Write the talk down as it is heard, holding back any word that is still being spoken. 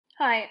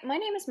Hi, my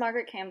name is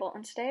Margaret Campbell,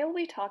 and today I will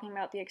be talking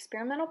about the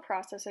experimental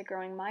process of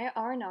growing Maya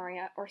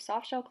arenaria, or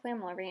soft-shell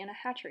clam larvae, in a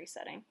hatchery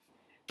setting.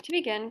 To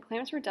begin,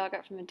 clams were dug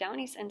up from a Down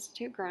East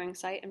Institute growing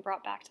site and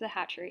brought back to the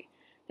hatchery.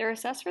 They were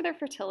assessed for their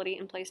fertility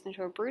and placed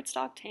into a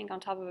broodstock tank on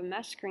top of a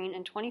mesh screen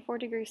in 24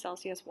 degrees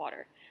Celsius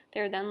water. They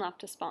are then left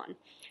to spawn.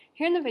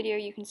 Here in the video,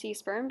 you can see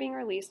sperm being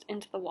released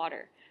into the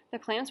water. The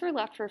clams were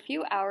left for a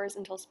few hours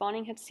until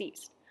spawning had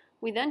ceased.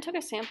 We then took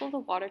a sample of the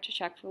water to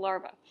check for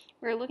larvae.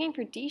 We are looking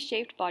for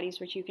D-shaped bodies,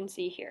 which you can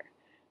see here.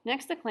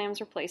 Next, the clams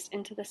were placed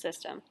into the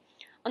system.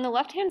 On the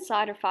left-hand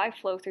side are 5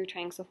 flow-through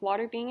tanks with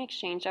water being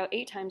exchanged out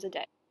 8 times a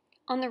day.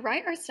 On the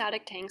right are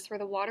static tanks where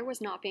the water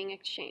was not being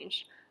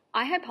exchanged.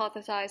 I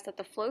hypothesized that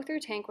the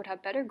flow-through tank would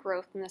have better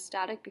growth than the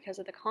static because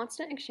of the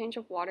constant exchange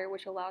of water,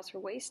 which allows for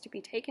waste to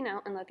be taken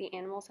out and let the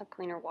animals have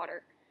cleaner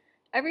water.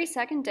 Every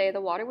second day, the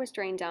water was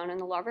drained down and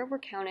the larvae were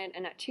counted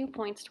and at 2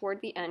 points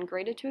toward the end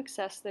graded to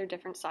assess their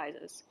different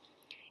sizes.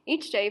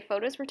 Each day,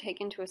 photos were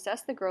taken to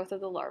assess the growth of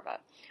the larvae.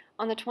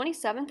 On the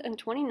 27th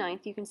and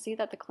 29th, you can see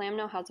that the clam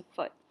now has a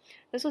foot.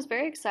 This was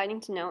very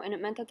exciting to know, and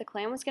it meant that the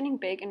clam was getting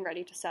big and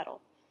ready to settle.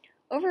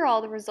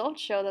 Overall, the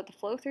results show that the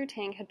flow-through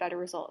tank had better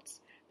results.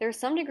 There is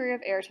some degree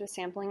of error to the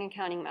sampling and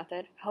counting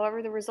method.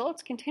 However, the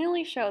results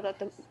continually show that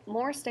the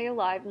more stay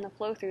alive in the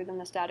flow-through than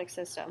the static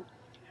system.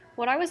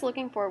 What I was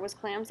looking for was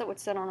clams that would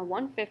sit on a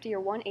 150 or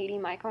 180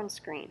 micron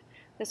screen.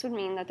 This would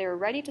mean that they were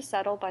ready to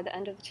settle by the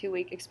end of the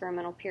 2-week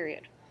experimental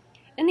period.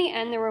 In the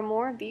end, there were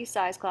more of these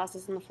size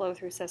classes in the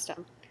flow-through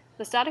system.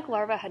 The static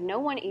larvae had no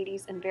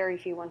 180s and very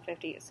few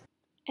 150s.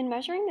 In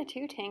measuring the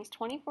 2 tanks,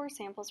 24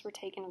 samples were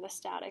taken of the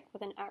static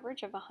with an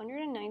average of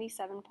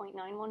 197.91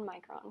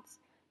 microns.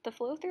 The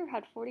flow-through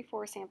had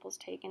 44 samples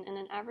taken and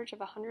an average of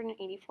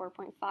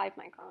 184.5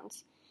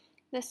 microns.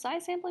 This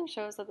size sampling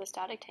shows that the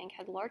static tank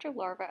had larger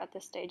larvae at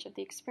this stage of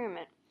the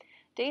experiment.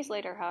 Days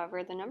later,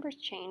 however, the numbers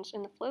changed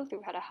and the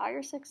flow-through had a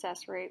higher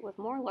success rate with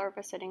more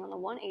larvae sitting on the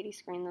 180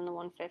 screen than the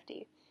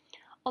 150.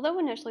 Although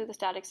initially the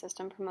static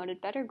system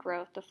promoted better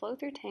growth, the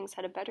flow-through tanks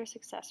had a better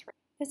success rate.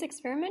 This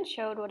experiment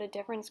showed what a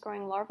difference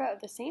growing larvae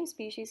of the same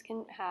species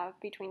can have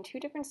between 2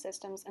 different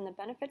systems and the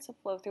benefits of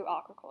flow-through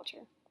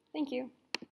aquaculture. Thank you.